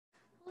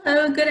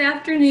Hello, good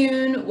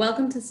afternoon.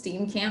 Welcome to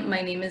STEAM Camp.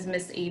 My name is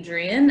Miss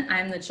Adrienne.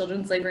 I'm the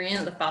Children's Librarian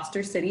at the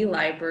Foster City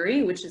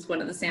Library, which is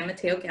one of the San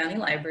Mateo County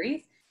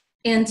libraries.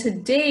 And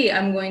today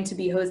I'm going to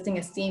be hosting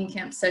a STEAM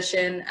Camp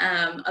session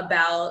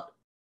about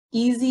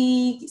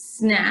easy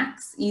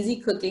snacks, easy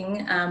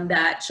cooking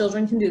that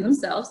children can do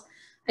themselves.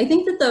 I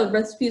think that the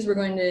recipes we're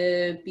going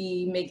to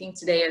be making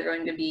today are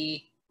going to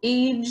be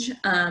age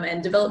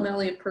and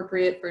developmentally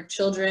appropriate for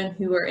children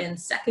who are in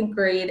 2nd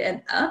grade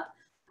and up.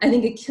 I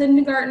think a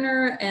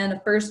kindergartner and a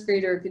 1st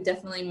grader could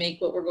definitely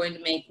make what we're going to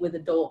make with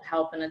adult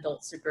help and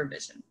adult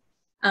supervision.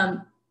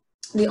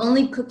 The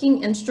only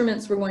cooking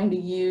instruments we're going to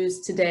use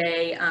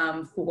today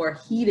for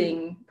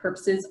heating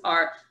purposes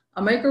are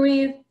a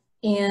microwave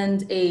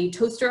and a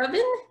toaster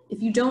oven.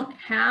 If you don't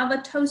have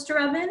a toaster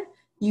oven,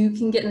 you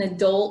can get an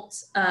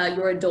adult,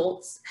 your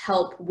adults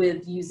help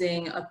with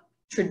using a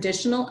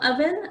traditional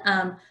oven,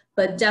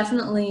 but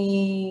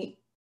definitely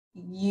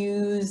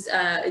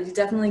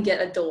definitely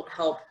get adult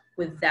help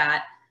with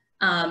that.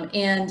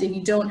 And if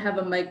you don't have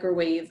a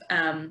microwave,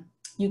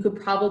 you could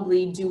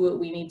probably do what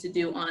we need to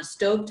do on a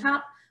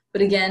stovetop,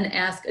 but again,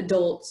 ask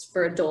adults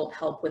for adult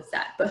help with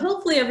that. But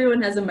hopefully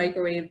everyone has a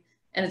microwave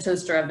and a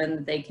toaster oven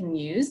that they can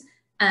use.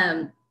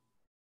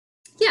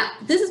 Yeah,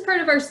 this is part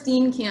of our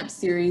STEAM Camp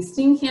series.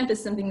 STEAM Camp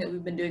is something that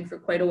we've been doing for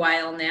quite a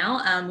while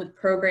now with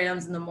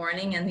programs in the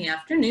morning and the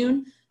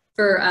afternoon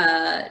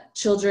for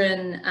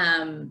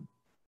children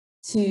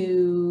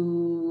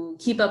to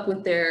keep up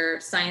with their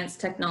science,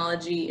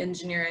 technology,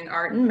 engineering,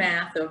 art, and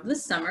math over the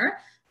summer.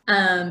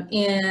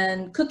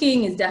 And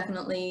cooking is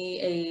definitely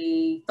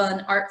a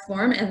fun art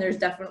form, and there's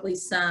definitely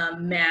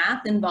some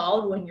math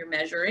involved when you're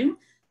measuring.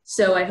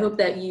 So I hope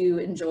that you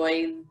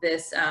enjoy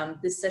this,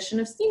 this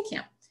session of STEAM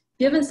Camp.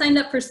 If you haven't signed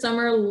up for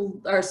Summer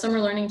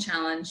Learning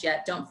Challenge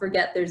yet, don't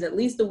forget there's at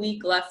least a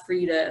week left for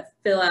you to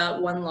fill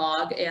out one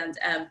log, and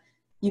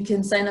you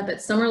can sign up at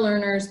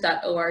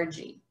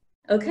summerlearners.org.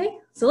 Okay,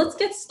 so let's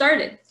get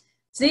started.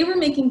 Today we're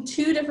making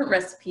 2 different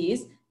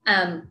recipes.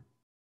 And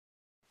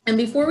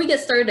before we get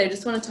started, I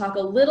just want to talk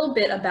a little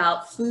bit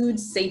about food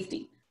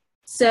safety.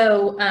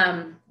 So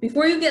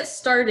before you get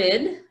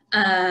started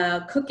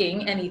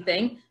cooking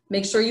anything,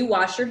 make sure you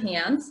wash your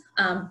hands.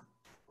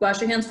 Wash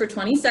your hands for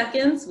 20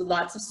 seconds with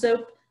lots of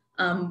soap,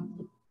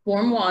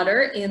 warm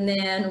water, and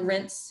then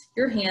rinse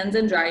your hands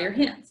and dry your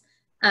hands.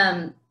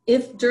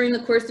 If during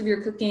the course of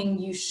your cooking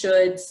you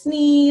should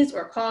sneeze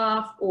or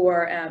cough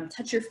or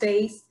touch your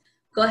face,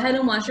 go ahead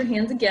and wash your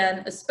hands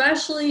again,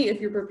 especially if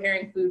you're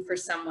preparing food for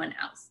someone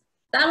else.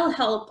 That'll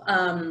help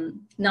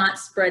not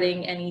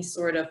spreading any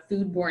sort of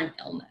foodborne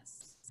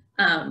illness.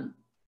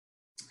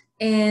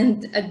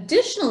 And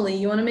additionally,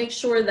 you want to make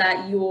sure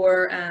that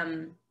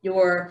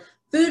your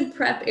food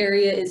prep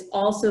area is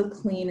also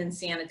clean and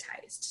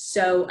sanitized.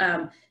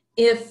 So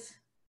if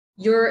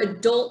your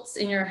adults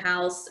in your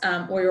house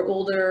or your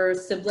older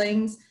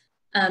siblings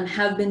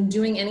have been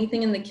doing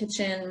anything in the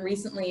kitchen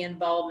recently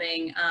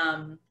involving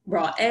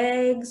raw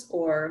eggs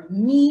or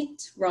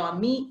meat, raw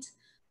meat,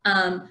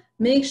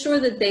 make sure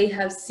that they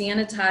have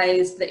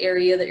sanitized the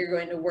area that you're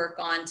going to work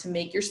on to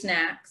make your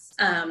snacks.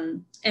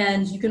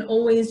 And you can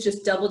always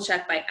just double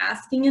check by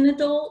asking an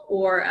adult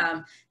or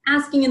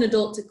asking an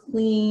adult to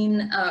clean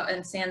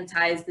and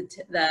sanitize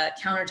the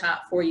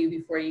countertop for you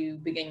before you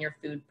begin your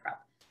food prep.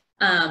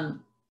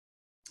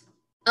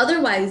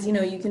 Otherwise, you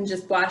know, you can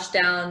just wash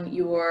down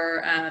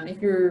your,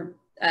 if you're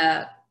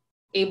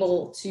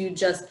able to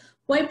just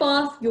wipe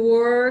off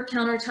your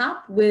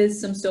countertop with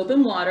some soap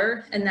and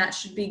water, and that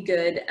should be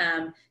good.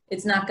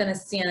 It's not going to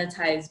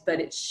sanitize, but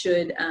it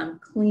should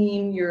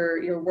clean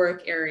your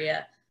work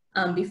area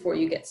before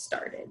you get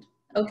started.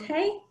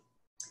 Okay?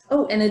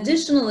 Oh, and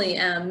additionally,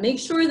 make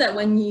sure that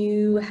when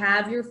you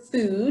have your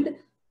food,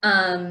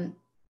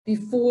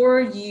 before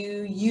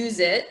you use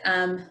it,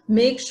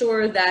 make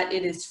sure that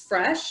it is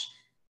fresh.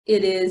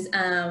 It is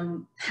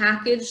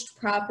packaged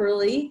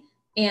properly,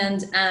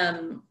 and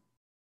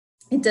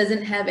it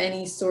doesn't have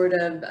any sort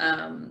of,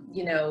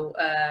 you know,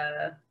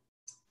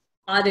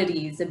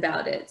 oddities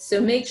about it.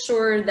 So make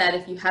sure that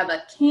if you have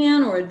a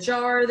can or a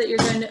jar that you're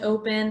going to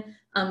open,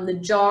 the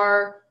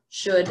jar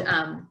should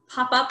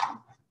pop up.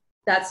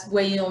 That's the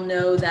way you'll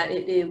know that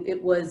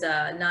it was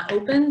not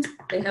opened.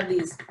 They have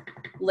these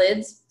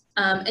lids.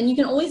 And you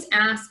can always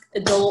ask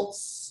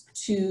adults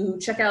to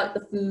check out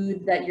the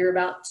food that you're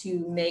about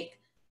to make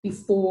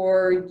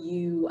before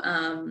you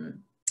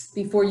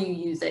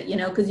use it, you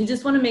know, because you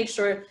just want to make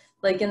sure,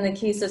 like in the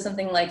case of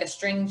something like a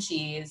string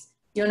cheese,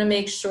 you want to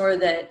make sure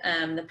that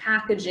the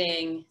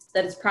packaging,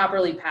 that it's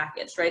properly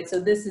packaged, right? So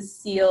this is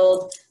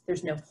sealed,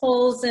 there's no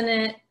holes in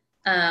it.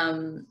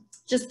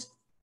 Just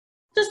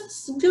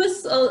do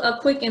a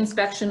quick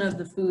inspection of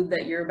the food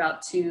that you're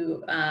about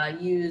to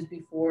use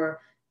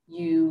before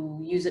you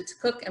use it to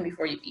cook and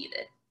before you eat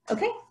it,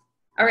 okay?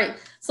 All right,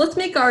 so let's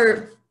make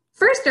our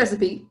first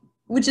recipe,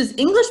 which is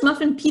English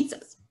muffin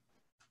pizzas.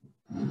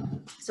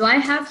 So I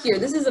have here,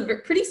 this is a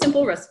pretty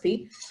simple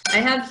recipe. I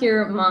have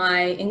here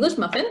my English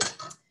muffin.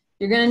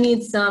 You're gonna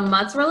need some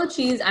mozzarella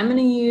cheese. I'm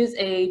gonna use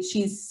a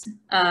cheese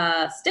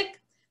stick,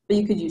 but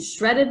you could use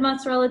shredded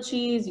mozzarella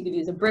cheese, you could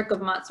use a brick of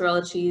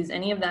mozzarella cheese,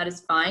 any of that is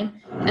fine.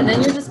 And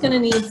then you're just gonna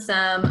need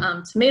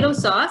some tomato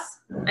sauce.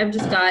 I've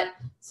just got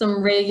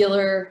some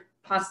regular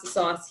pasta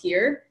sauce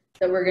here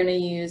that we're gonna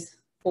use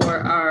for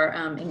our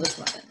English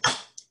muffins.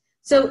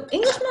 So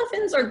English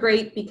muffins are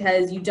great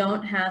because you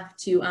don't have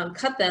to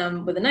cut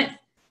them with a knife.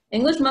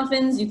 English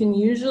muffins you can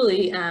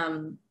usually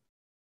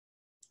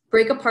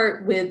break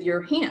apart with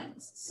your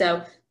hands.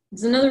 So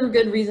it's another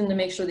good reason to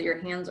make sure that your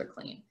hands are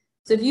clean.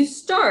 So if you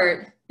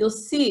start, you'll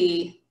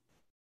see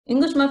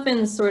English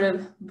muffins sort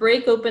of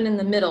break open in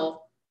the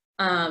middle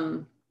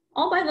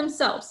all by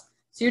themselves.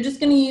 So you're just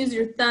gonna use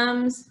your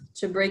thumbs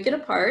to break it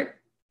apart.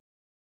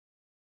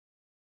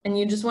 And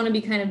you just wanna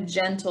be kind of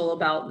gentle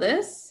about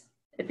this.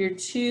 If you're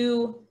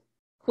too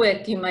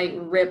quick, you might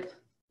rip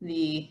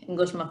the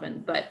English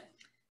muffin. But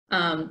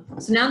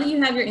so now that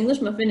you have your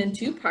English muffin in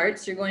 2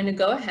 parts, you're going to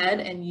go ahead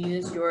and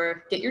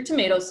get your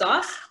tomato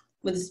sauce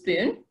with a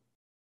spoon.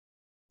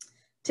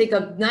 Take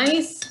a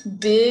nice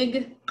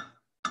big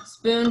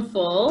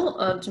spoonful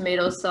of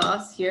tomato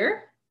sauce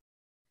here,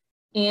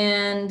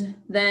 and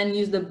then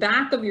use the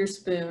back of your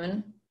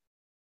spoon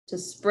to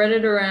spread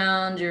it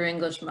around your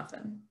English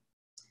muffin.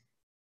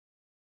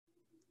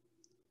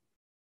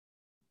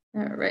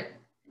 All right,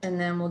 and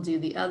then we'll do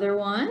the other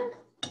one.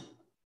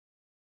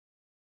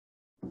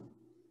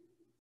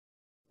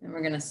 And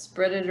we're gonna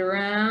spread it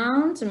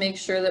around to make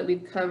sure that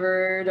we've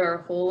covered our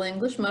whole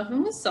English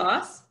muffin with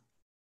sauce.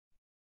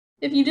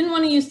 If you didn't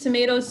want to use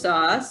tomato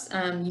sauce,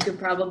 you could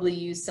probably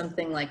use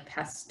something like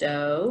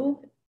pesto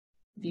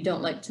if you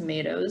don't like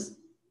tomatoes.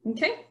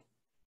 Okay,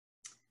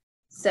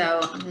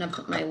 so I'm gonna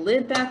put my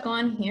lid back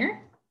on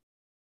here.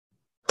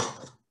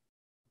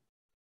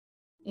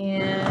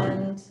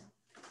 And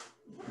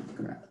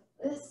grab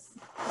this.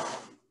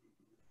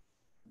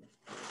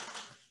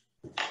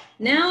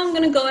 Now I'm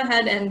gonna go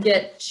ahead and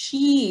get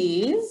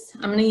cheese.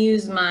 I'm gonna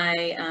use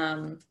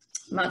my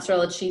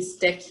mozzarella cheese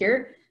stick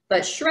here,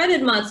 but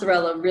shredded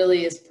mozzarella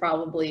really is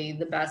probably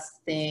the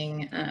best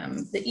thing,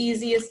 the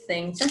easiest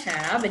thing to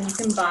have, and you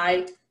can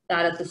buy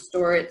that at the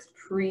store. It's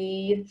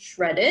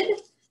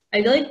pre-shredded.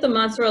 I like the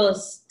mozzarella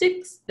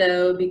sticks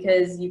though,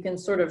 because you can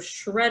sort of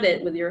shred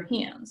it with your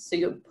hands. So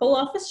you pull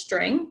off a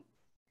string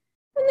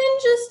and then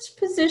just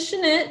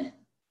position it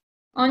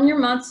on your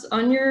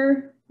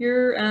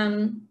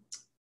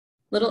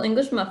little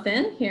English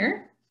muffin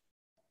here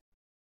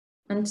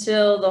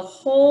until the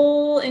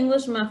whole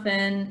English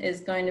muffin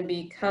is going to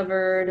be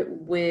covered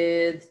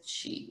with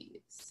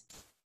cheese.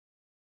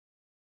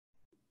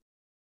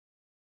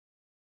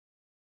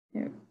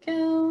 Here we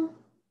go.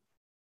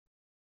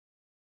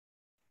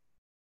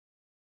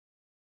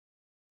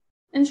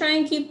 And try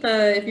and keep,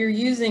 if you're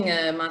using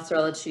a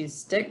mozzarella cheese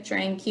stick, try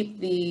and keep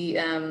the,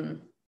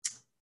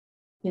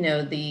 you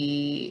know,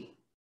 the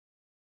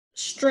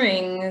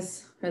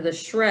strings or the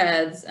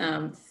shreds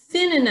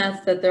thin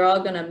enough that they're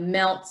all gonna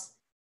melt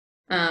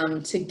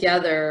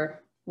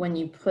together when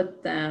you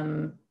put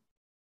them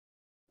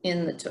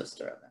in the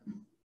toaster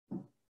oven.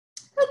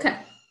 Okay.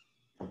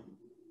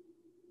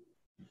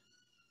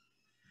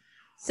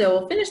 So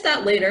we'll finish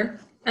that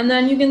later. And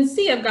then you can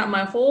see I've got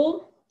my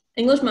whole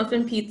English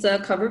muffin pizza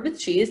covered with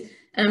cheese,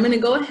 and I'm gonna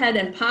go ahead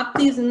and pop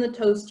these in the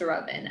toaster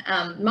oven.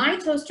 My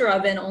toaster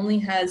oven only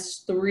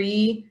has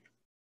 3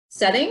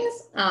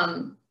 settings,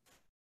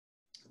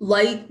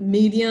 light,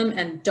 medium,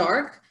 and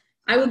dark.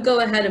 I would go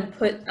ahead and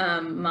put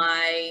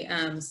my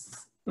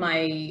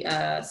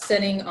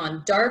setting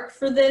on dark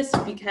for this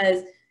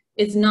because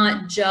it's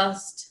not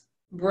just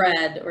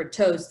bread or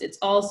toast, it's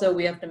also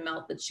we have to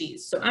melt the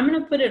cheese. So I'm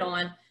gonna put it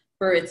on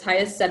for its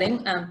highest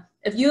setting.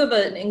 If you have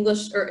an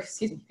English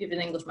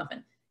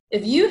muffin,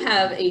 if you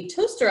have a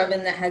toaster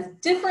oven that has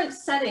different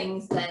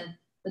settings than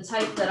the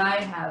type that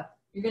I have,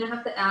 you're gonna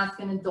have to ask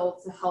an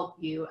adult to help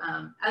you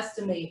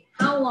estimate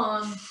how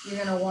long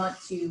you're gonna want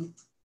to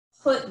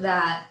put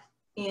that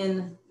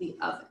in the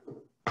oven.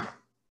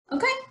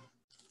 Okay,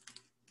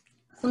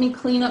 so let me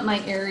clean up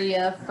my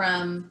area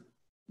from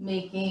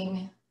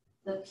making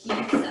the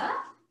pizza.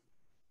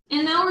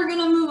 And now we're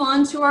gonna move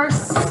on to our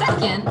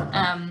second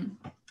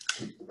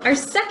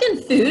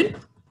food.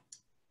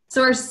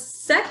 So our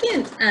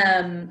second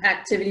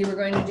activity we're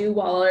going to do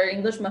while our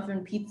English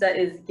muffin pizza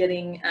is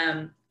getting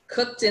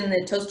cooked in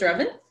the toaster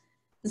oven.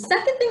 The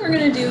second thing we're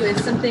going to do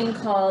is something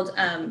called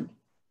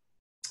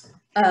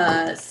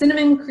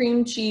cinnamon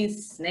cream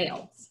cheese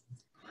snails.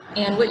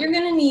 And what you're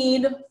going to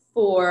need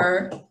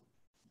for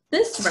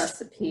this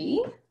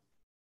recipe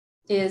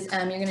is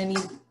you're going to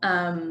need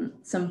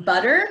some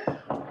butter,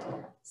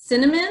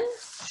 cinnamon,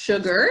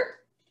 sugar,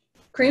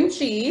 cream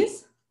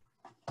cheese,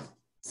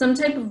 some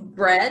type of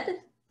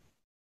bread,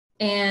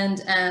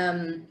 and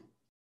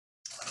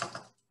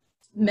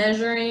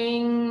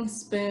measuring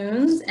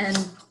spoons, and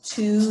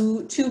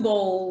two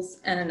bowls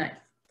and a knife.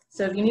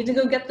 So if you need to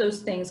go get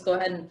those things, go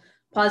ahead and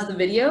pause the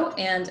video,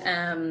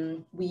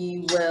 and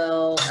we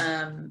will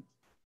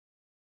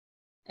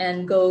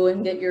and go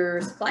and get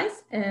your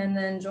supplies and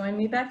then join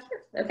me back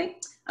here. Okay,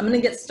 I'm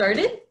gonna get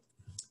started.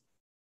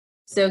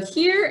 So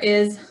here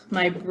is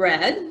my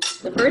bread.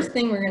 The first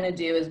thing we're going to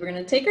do is we're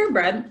going to take our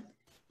bread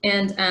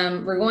and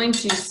we're going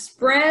to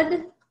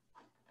spread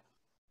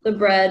the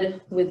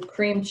bread with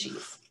cream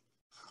cheese.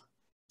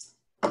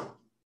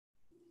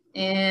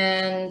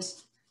 And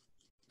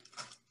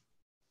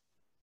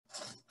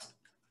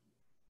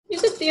you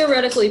could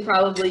theoretically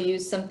probably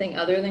use something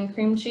other than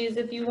cream cheese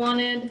if you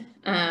wanted.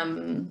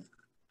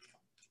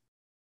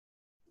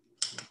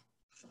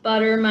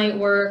 Butter might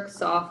work,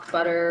 soft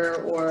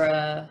butter,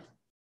 or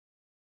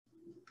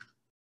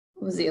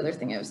what was the other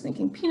thing I was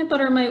thinking? Peanut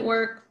butter might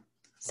work.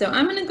 So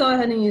I'm going to go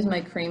ahead and use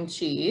my cream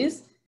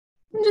cheese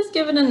and just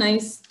give it a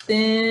nice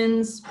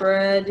thin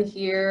spread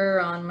here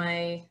on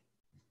my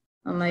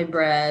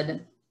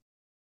bread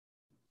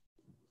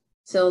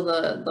till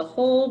the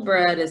whole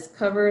bread is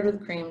covered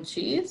with cream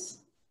cheese.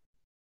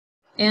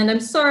 And I'm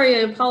sorry,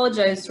 I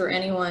apologize for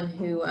anyone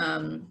who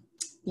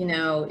you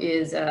know,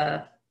 has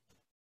a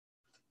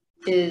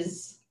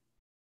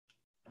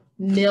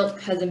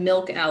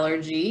milk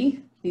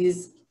allergy.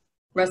 These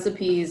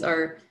recipes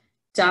are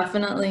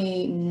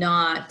definitely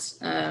not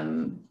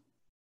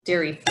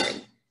dairy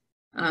free.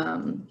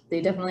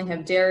 They definitely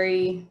have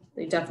dairy,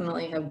 they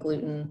definitely have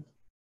gluten.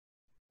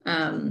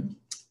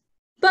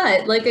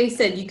 But like I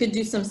said, you could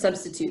do some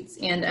substitutes.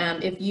 And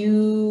if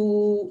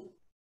you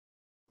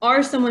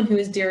are someone who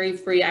is dairy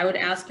free, I would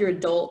ask your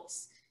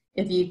adults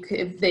if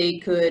they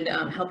could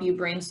help you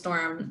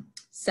brainstorm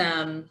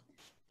some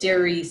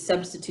dairy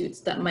substitutes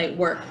that might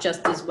work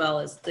just as well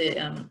as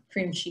the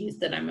cream cheese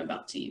that I'm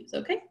about to use,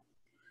 okay?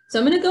 So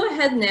I'm gonna go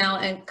ahead now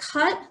and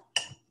cut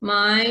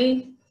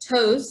my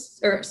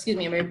toast, or excuse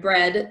me, my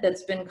bread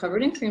that's been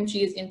covered in cream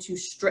cheese into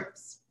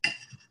strips.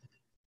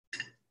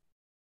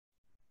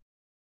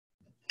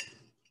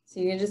 So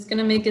you're just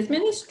gonna make as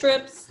many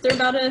strips, they're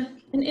about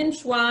an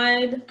inch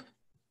wide, as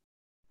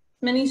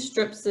many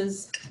strips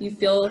as you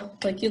feel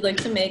like you'd like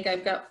to make.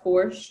 I've got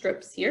 4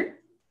 strips here.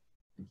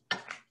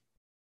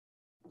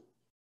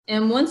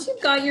 And once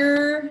you've got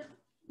your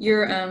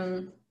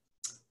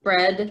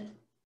bread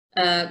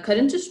cut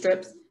into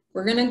strips,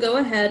 we're gonna go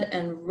ahead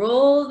and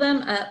roll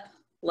them up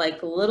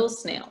like little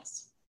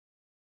snails.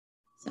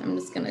 So I'm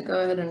just gonna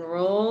go ahead and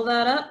roll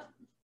that up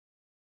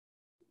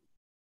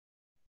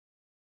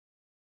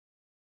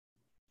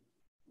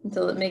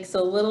until it makes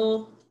a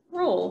little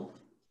roll,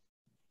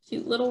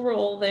 cute little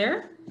roll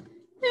there. And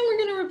we're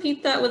gonna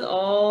repeat that with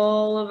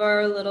all of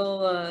our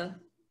little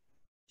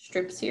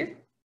strips here.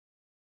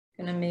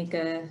 Gonna make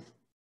a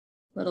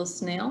little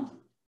snail.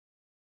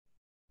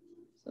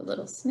 So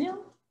little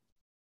snail.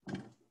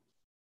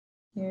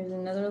 Here's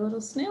another little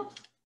snail.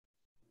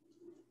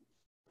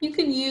 You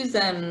could use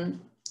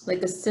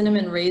like a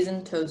cinnamon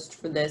raisin toast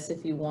for this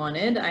if you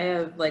wanted. I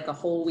have like a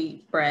whole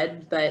wheat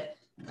bread, but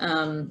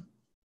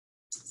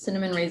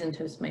cinnamon raisin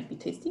toast might be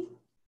tasty.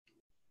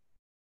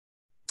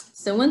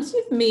 So once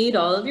you've made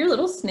all of your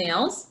little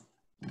snails,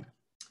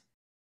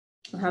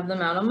 I'll have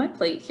them out on my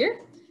plate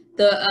here.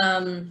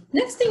 The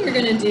next thing you're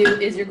going to do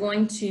is you're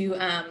going to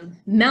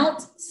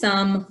melt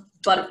some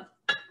butter.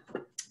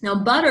 Now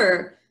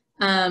butter,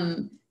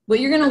 what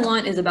you're going to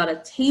want is about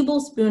a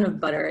tablespoon of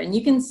butter, and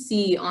you can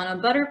see on a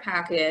butter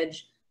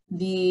package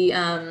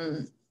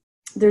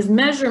there's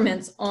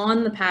measurements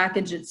on the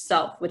package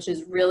itself, which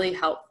is really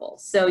helpful.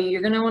 So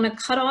you're going to want to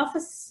cut off a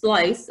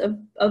slice of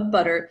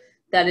butter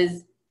that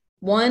is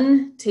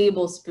 1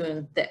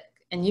 tablespoon thick,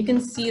 and you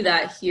can see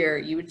that here.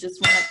 You would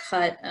just want to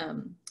cut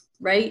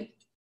right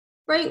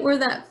where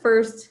that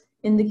first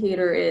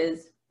indicator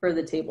is for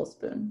the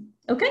tablespoon.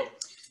 Okay,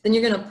 then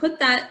you're going to put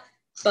that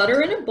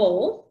butter in a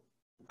bowl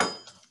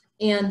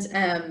and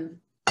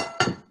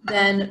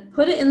then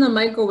put it in the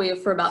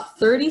microwave for about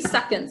 30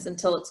 seconds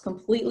until it's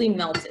completely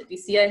melted. You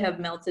see I have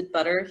melted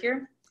butter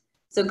here.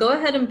 So go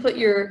ahead and put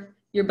your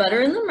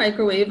butter in the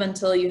microwave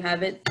until you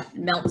have it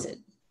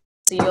melted.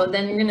 So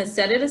then you're going to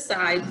set it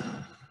aside,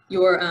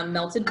 your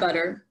melted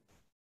butter,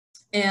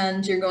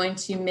 and you're going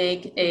to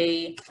make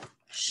a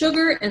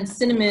sugar and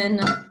cinnamon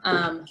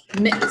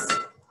mix.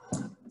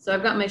 So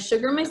I've got my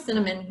sugar and my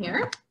cinnamon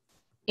here,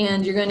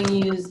 and you're going to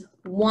use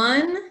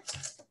 1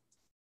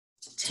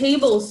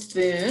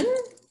 tablespoon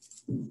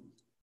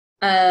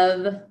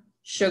of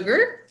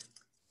sugar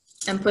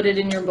and put it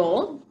in your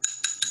bowl.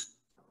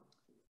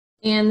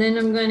 And then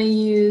I'm going to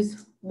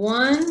use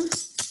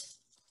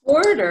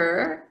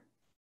 1/4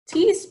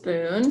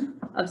 teaspoon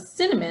of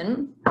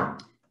cinnamon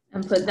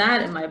and put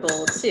that in my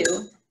bowl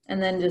too.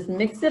 And then just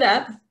mix it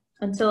up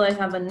until I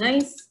have a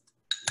nice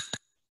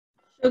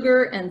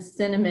sugar and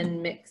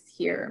cinnamon mix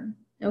here,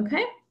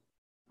 okay?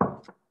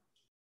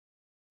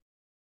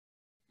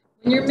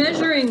 When you're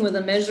measuring with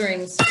a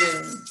measuring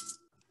spoon,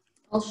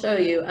 I'll show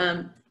you.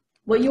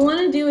 What you want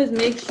to do is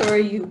make sure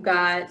you've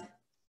got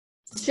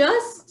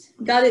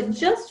it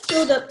just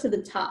filled up to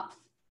the top.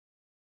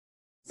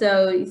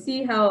 So you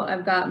see how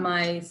I've got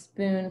my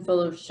spoon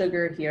full of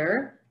sugar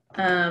here.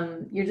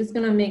 You're just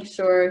going to make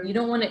sure you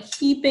don't want it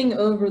heaping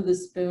over the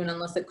spoon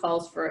unless it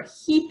calls for a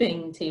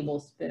heaping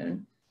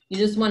tablespoon. You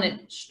just want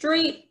it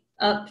straight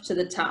up to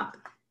the top.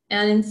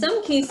 And in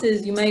some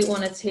cases, you might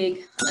want to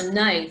take a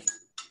knife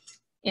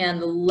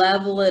and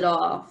level it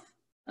off,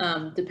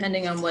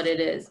 depending on what it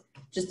is,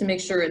 just to make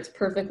sure it's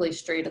perfectly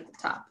straight at the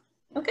top.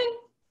 Okay.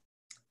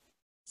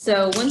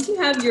 So once you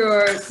have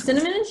your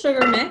cinnamon and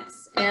sugar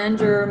mix and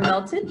your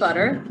melted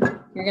butter,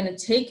 you're going to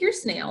take your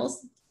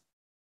snails,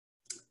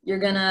 you're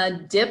going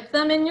to dip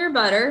them in your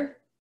butter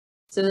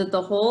so that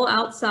the whole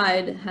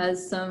outside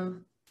has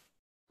some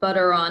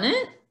butter on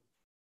it.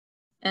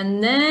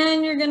 And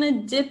then you're going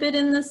to dip it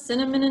in the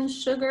cinnamon and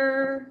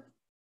sugar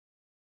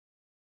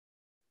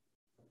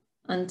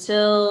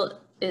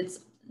until it's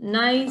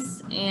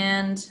nice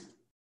and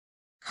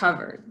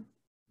covered.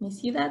 You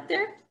see that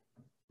there?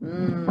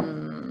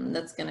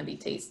 That's gonna be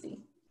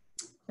tasty.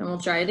 And we'll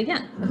try it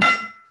again.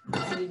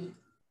 So you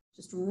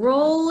just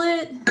roll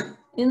it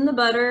in the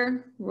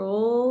butter,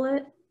 roll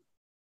it,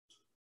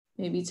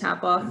 maybe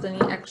tap off any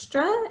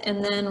extra,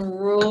 and then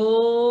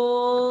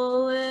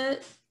roll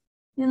it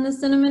in the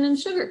cinnamon and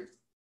sugar.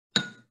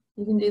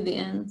 You can do the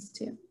ends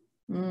too.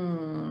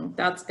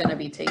 That's gonna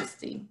be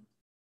tasty.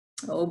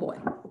 Oh boy.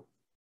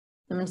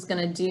 I'm just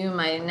gonna do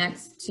my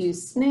next two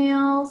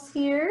snails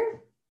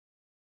here.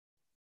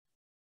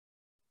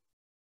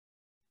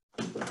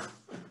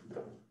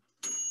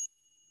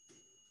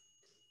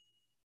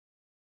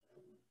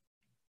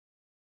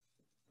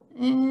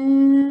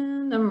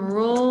 And I'm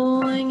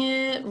rolling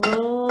it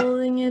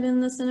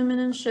in the cinnamon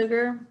and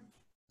sugar.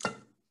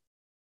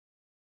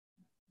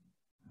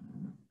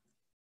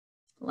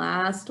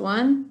 Last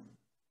one,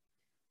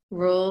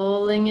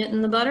 rolling it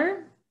in the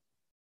butter,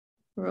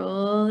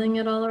 rolling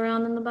it all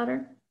around in the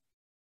butter,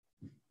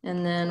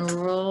 and then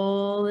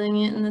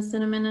rolling it in the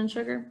cinnamon and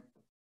sugar.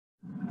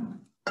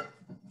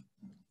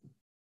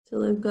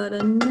 Till I've got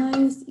a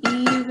nice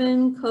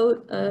even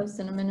coat of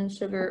cinnamon and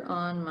sugar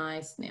on my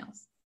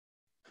snails.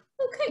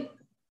 Okay,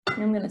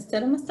 I'm gonna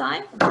set them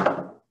aside.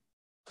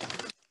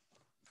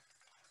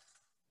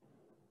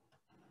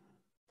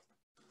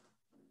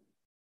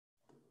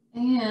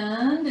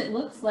 And it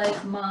looks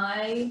like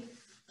my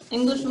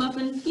English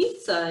muffin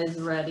pizza is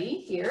ready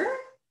here.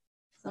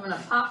 So I'm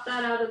gonna pop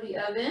that out of the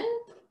oven.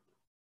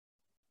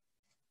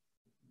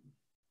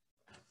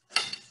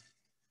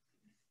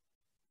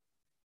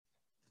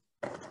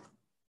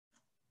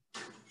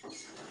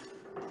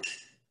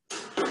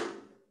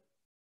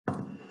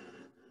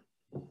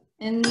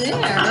 And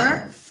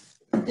there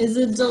is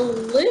a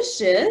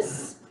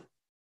delicious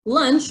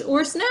lunch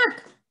or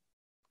snack.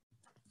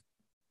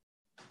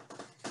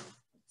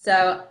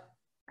 So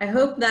I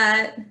hope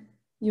that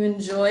you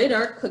enjoyed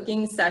our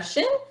cooking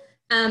session.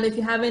 If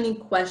you have any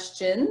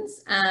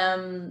questions,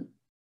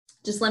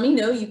 just let me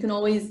know. You can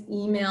always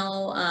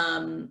email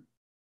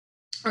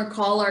or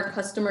call our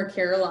customer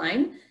care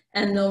line,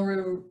 and they'll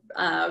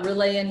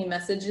relay any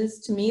messages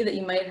to me that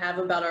you might have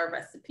about our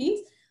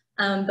recipes.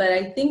 But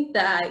I think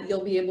that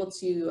you'll be able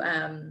to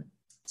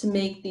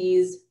make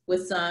these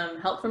with some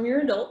help from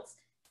your adults.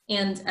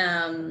 And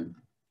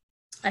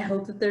I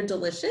hope that they're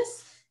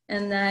delicious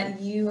and that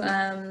you,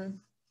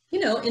 you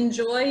know,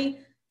 enjoy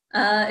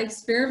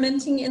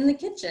experimenting in the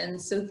kitchen.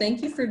 So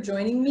thank you for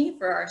joining me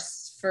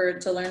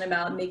to learn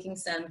about making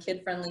some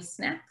kid-friendly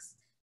snacks.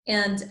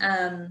 And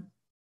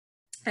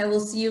I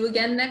will see you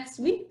again next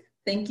week.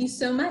 Thank you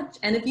so much.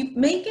 And if you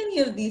make any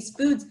of these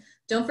foods,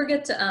 don't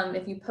forget to,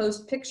 if you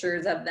post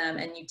pictures of them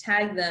and you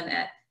tag them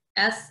at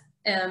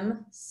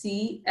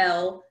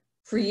SMCL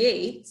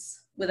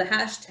Creates with a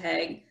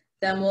hashtag,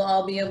 then we'll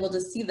all be able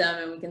to see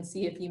them and we can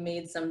see if you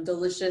made some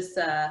delicious,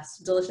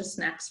 delicious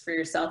snacks for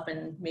yourself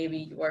and maybe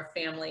your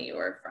family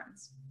or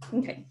friends.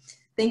 Okay,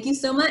 thank you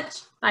so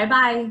much.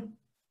 Bye-bye.